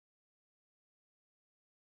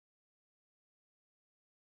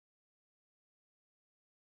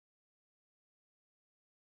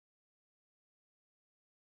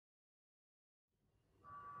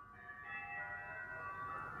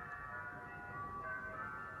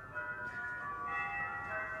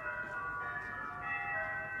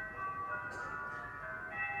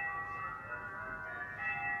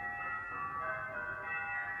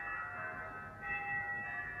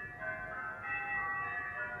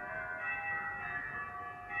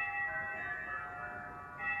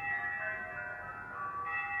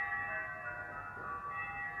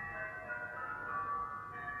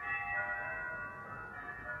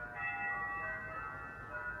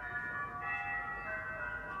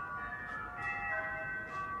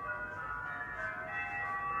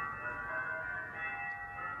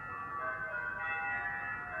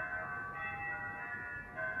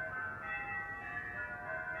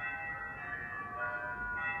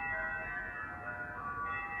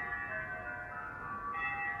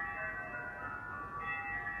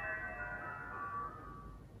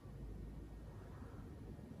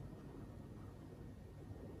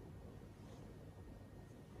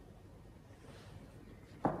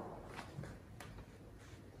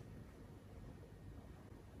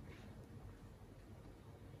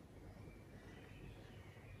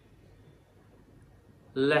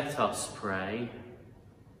Let us pray.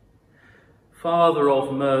 Father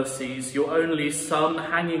of mercies, your only Son,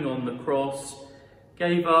 hanging on the cross,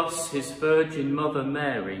 gave us his Virgin Mother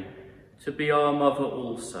Mary to be our mother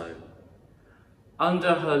also.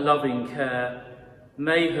 Under her loving care,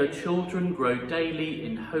 may her children grow daily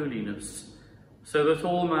in holiness, so that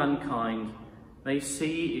all mankind may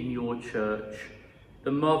see in your Church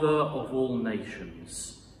the Mother of all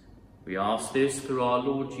nations. We ask this through our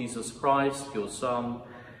Lord Jesus Christ, your Son,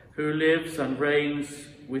 who lives and reigns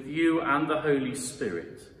with you and the Holy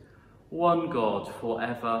Spirit, one God for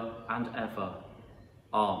ever and ever.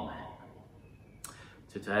 Amen.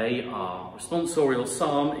 Today our responsorial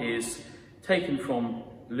psalm is taken from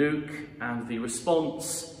Luke, and the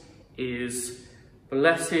response is,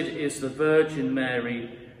 "Blessed is the Virgin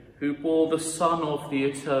Mary, who bore the Son of the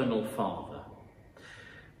Eternal Father.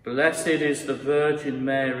 Blessed is the Virgin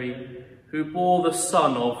Mary, who bore the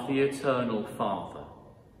Son of the Eternal Father.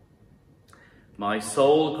 My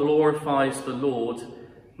soul glorifies the Lord,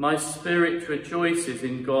 my spirit rejoices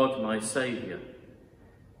in God my Saviour.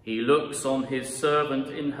 He looks on his servant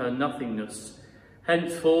in her nothingness.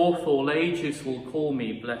 Henceforth all ages will call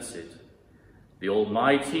me blessed. The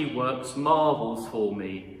Almighty works marvels for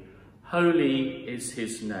me. Holy is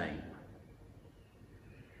his name.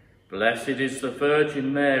 Blessed is the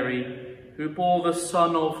Virgin Mary, who bore the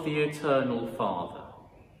Son of the Eternal Father.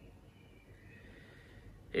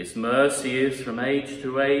 His mercy is from age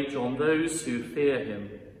to age on those who fear him.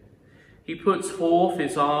 He puts forth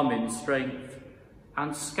his arm in strength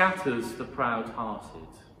and scatters the proud-hearted.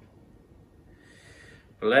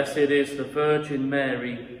 Blessed is the Virgin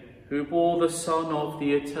Mary, who bore the Son of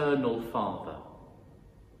the Eternal Father.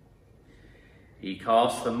 He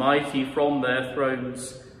casts the mighty from their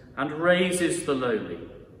thrones and raises the lowly.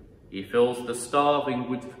 He fills the starving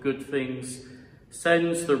with good things,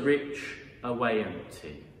 sends the rich away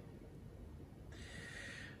empty.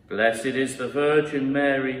 Blessed is the Virgin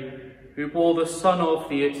Mary, who bore the Son of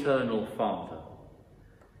the Eternal Father.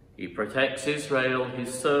 He protects Israel,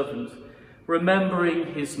 his servant,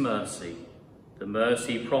 remembering his mercy, the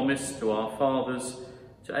mercy promised to our fathers,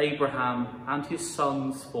 to Abraham and his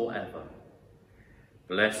sons forever.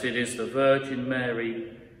 Blessed is the Virgin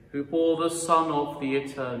Mary, who bore the Son of the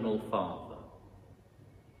Eternal Father."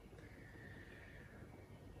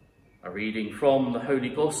 A reading from the Holy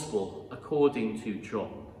Gospel according to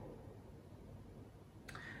John.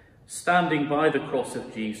 Standing by the cross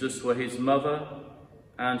of Jesus were his mother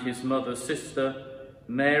and his mother's sister,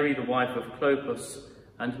 Mary, the wife of Clopas,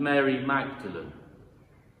 and Mary Magdalene.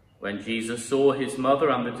 When Jesus saw his mother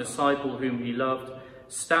and the disciple whom he loved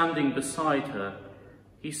standing beside her,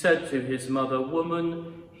 he said to his mother,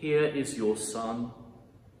 "Woman, here is your son."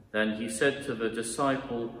 Then he said to the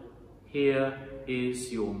disciple, "Here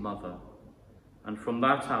is your mother." And from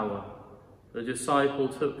that hour, the disciple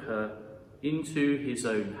took her into his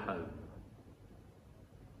own home.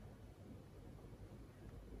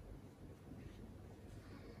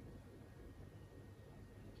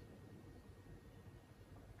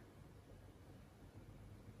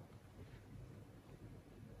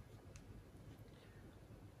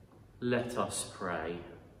 Let us pray.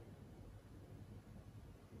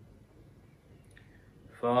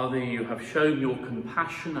 Father, you have shown your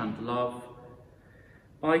compassion and love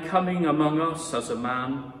by coming among us as a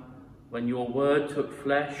man when your word took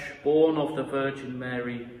flesh, born of the Virgin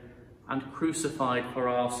Mary and crucified for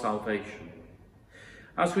our salvation.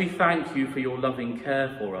 As we thank you for your loving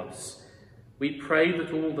care for us, we pray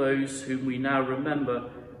that all those whom we now remember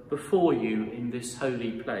before you in this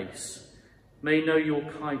holy place may know your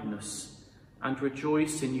kindness and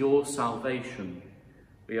rejoice in your salvation.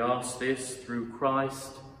 We ask this through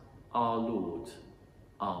Christ our Lord.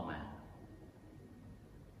 Amen.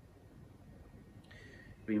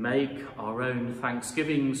 We make our own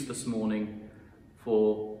thanksgivings this morning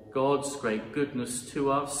for God's great goodness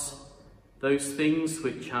to us, those things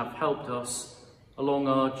which have helped us along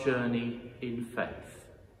our journey in faith.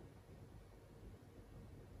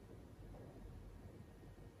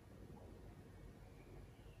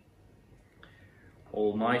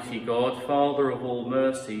 Almighty God, Father of all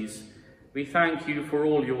mercies, we thank you for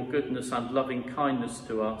all your goodness and loving kindness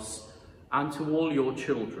to us and to all your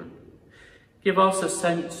children. Give us a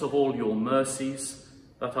sense of all your mercies,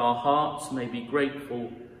 that our hearts may be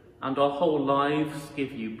grateful and our whole lives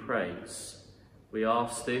give you praise. We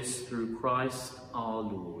ask this through Christ our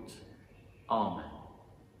Lord. Amen.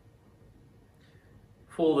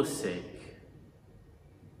 For the sick,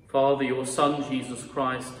 Father, your Son, Jesus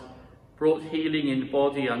Christ, brought healing in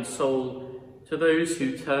body and soul to those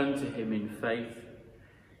who turn to him in faith.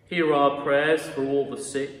 Hear our prayers for all the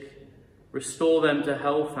sick, Restore them to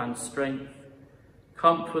health and strength.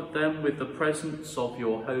 Comfort them with the presence of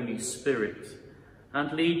your Holy Spirit,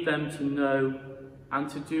 and lead them to know and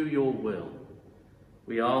to do your will.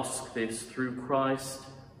 We ask this through Christ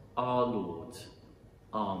our Lord.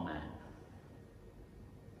 Amen.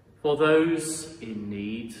 For those in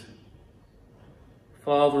need,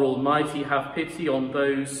 Father Almighty, have pity on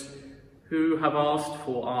those who have asked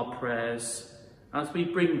for our prayers as we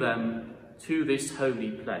bring them to this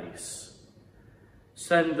holy place.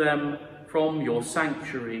 Send them from your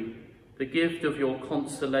sanctuary the gift of your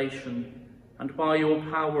consolation, and by your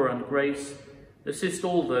power and grace assist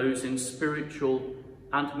all those in spiritual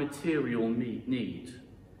and material need.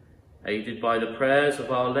 Aided by the prayers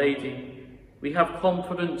of Our Lady, we have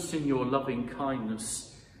confidence in your loving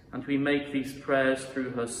kindness, and we make these prayers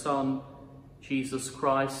through her Son, Jesus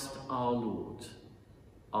Christ our Lord.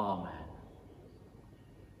 Amen.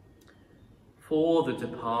 For the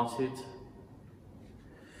departed,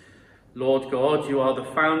 Lord God, you are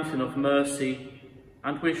the fountain of mercy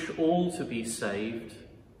and wish all to be saved.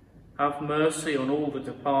 Have mercy on all the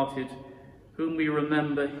departed whom we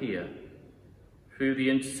remember here. Through the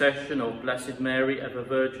intercession of Blessed Mary, ever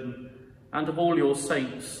Virgin, and of all your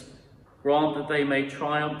saints, grant that they may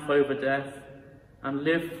triumph over death and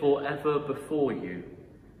live forever before you,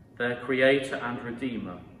 their Creator and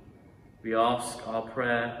Redeemer. We ask our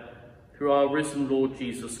prayer through our risen Lord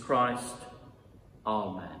Jesus Christ.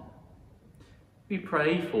 Amen. We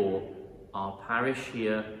pray for our parish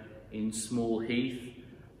here in Small Heath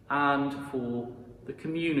and for the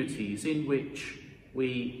communities in which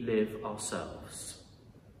we live ourselves.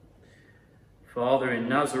 Father, in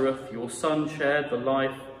Nazareth, your Son shared the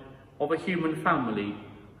life of a human family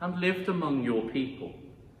and lived among your people.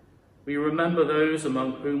 We remember those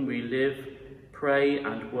among whom we live, pray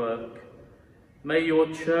and work. May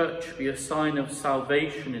your church be a sign of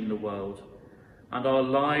salvation in the world, and our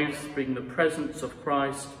lives bring the presence of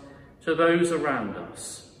Christ to those around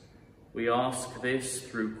us. We ask this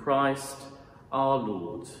through Christ our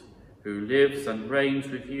Lord, who lives and reigns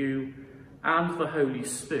with you and the Holy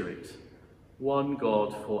Spirit, one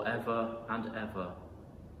God for ever and ever.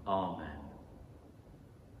 Amen.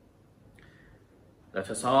 Let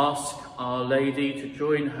us ask Our Lady to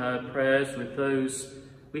join her prayers with those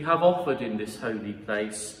we have offered in this holy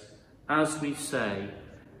place, as we say,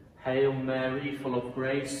 Hail Mary, full of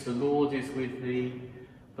grace, the Lord is with thee.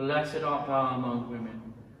 Blessed art thou among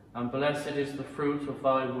women, and blessed is the fruit of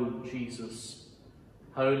thy womb, Jesus.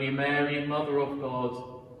 Holy Mary, Mother of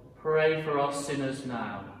God, pray for us sinners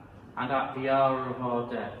now, and at the hour of our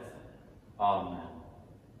death. Amen.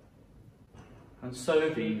 And so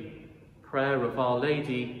the prayer of Our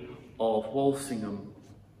Lady of Walsingham.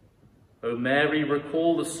 O Mary,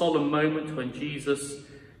 recall the solemn moment when Jesus,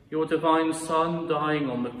 your divine Son, dying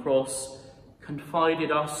on the cross,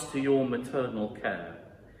 confided us to your maternal care.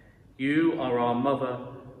 You are our mother.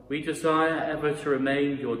 We desire ever to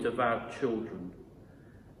remain your devout children.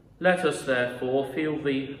 Let us therefore feel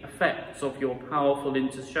the effects of your powerful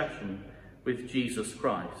intercession with Jesus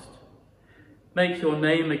Christ. Make your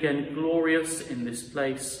name again glorious in this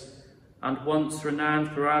place, and once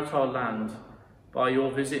renowned throughout our land by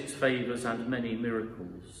your visits, favours and many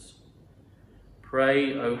miracles.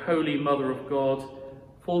 Pray, O Holy Mother of God,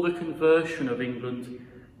 for the conversion of England,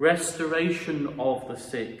 restoration of the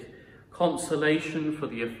sick, consolation for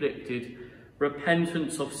the afflicted,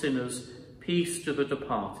 repentance of sinners, peace to the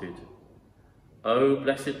departed. O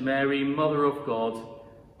Blessed Mary, Mother of God,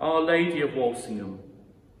 Our Lady of Walsingham,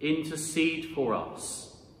 intercede for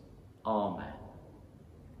us. Amen.